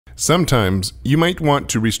Sometimes you might want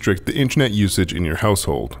to restrict the internet usage in your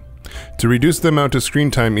household. To reduce the amount of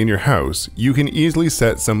screen time in your house, you can easily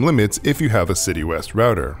set some limits if you have a CityWest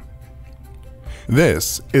router.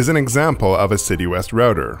 This is an example of a CityWest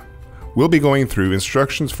router. We'll be going through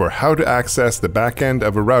instructions for how to access the back end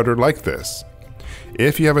of a router like this.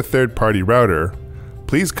 If you have a third-party router,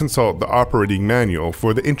 please consult the operating manual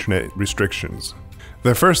for the internet restrictions.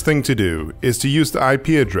 The first thing to do is to use the IP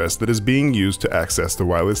address that is being used to access the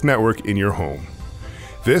wireless network in your home.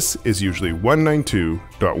 This is usually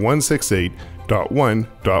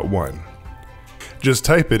 192.168.1.1. Just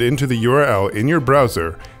type it into the URL in your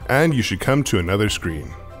browser and you should come to another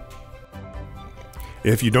screen.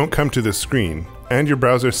 If you don't come to this screen and your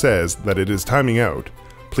browser says that it is timing out,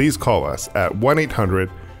 please call us at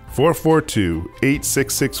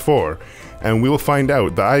 1-800-442-8664 and we will find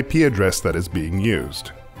out the IP address that is being used.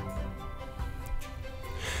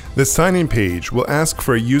 The sign-in page will ask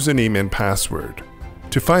for a username and password.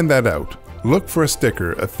 To find that out, look for a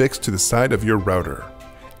sticker affixed to the side of your router.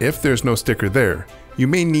 If there's no sticker there, you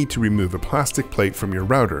may need to remove a plastic plate from your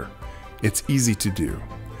router. It's easy to do.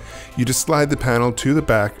 You just slide the panel to the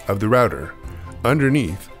back of the router.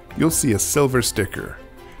 Underneath, you'll see a silver sticker.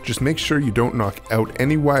 Just make sure you don't knock out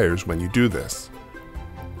any wires when you do this.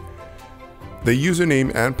 The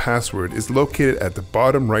username and password is located at the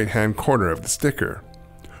bottom right-hand corner of the sticker.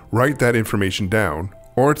 Write that information down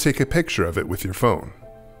or take a picture of it with your phone.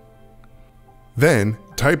 Then,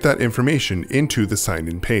 type that information into the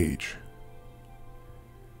sign-in page.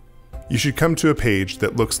 You should come to a page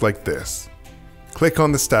that looks like this. Click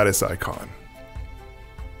on the status icon.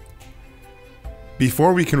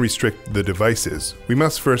 Before we can restrict the devices, we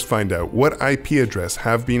must first find out what IP address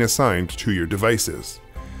have been assigned to your devices.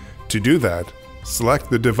 To do that, select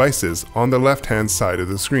the devices on the left-hand side of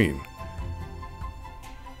the screen.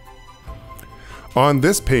 On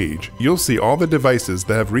this page, you'll see all the devices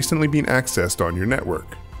that have recently been accessed on your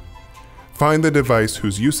network. Find the device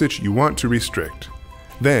whose usage you want to restrict.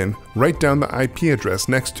 Then, write down the IP address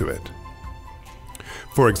next to it.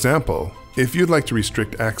 For example, if you'd like to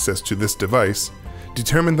restrict access to this device,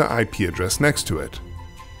 determine the IP address next to it.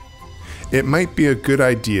 It might be a good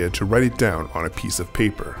idea to write it down on a piece of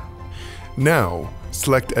paper. Now,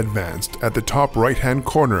 select Advanced at the top right-hand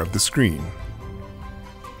corner of the screen.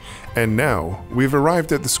 And now, we've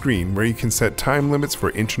arrived at the screen where you can set time limits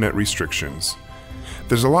for internet restrictions.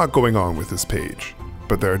 There's a lot going on with this page,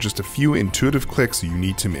 but there are just a few intuitive clicks you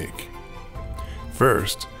need to make.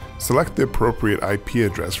 First, select the appropriate IP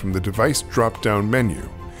address from the device drop-down menu.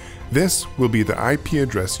 This will be the IP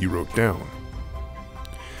address you wrote down.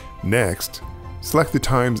 Next, select the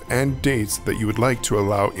times and dates that you would like to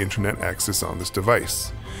allow internet access on this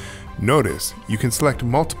device. Notice you can select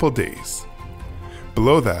multiple days.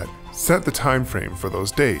 Below that, set the time frame for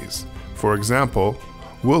those days. For example,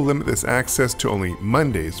 we'll limit this access to only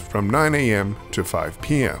Mondays from 9 a.m. to 5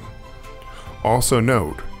 p.m. Also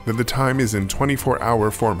note that the time is in 24-hour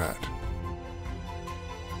format.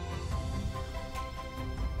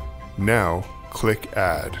 Now, click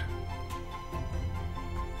Add.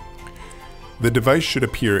 The device should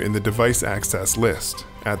appear in the device access list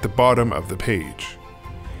at the bottom of the page.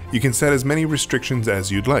 You can set as many restrictions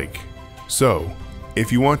as you'd like. So,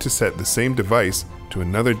 if you want to set the same device to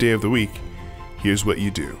another day of the week, here's what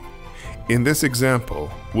you do. In this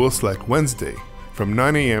example, we'll select Wednesday from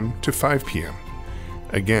 9 a.m. to 5 p.m.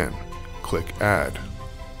 Again, click Add.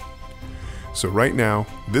 So right now,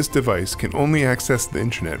 this device can only access the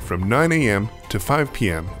internet from 9 a.m. to 5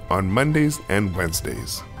 p.m. on Mondays and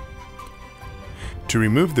Wednesdays. To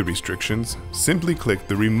remove the restrictions, simply click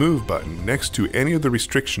the Remove button next to any of the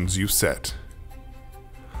restrictions you've set.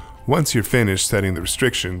 Once you're finished setting the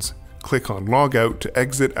restrictions, click on Log Out to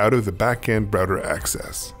exit out of the back-end router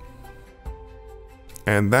access.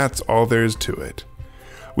 And that's all there is to it.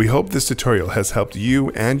 We hope this tutorial has helped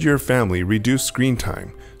you and your family reduce screen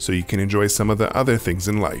time so you can enjoy some of the other things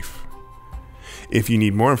in life. If you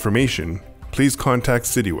need more information, please contact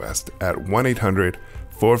CityWest at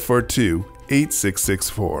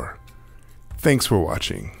 1-800-442-8664. Thanks for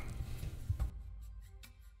watching.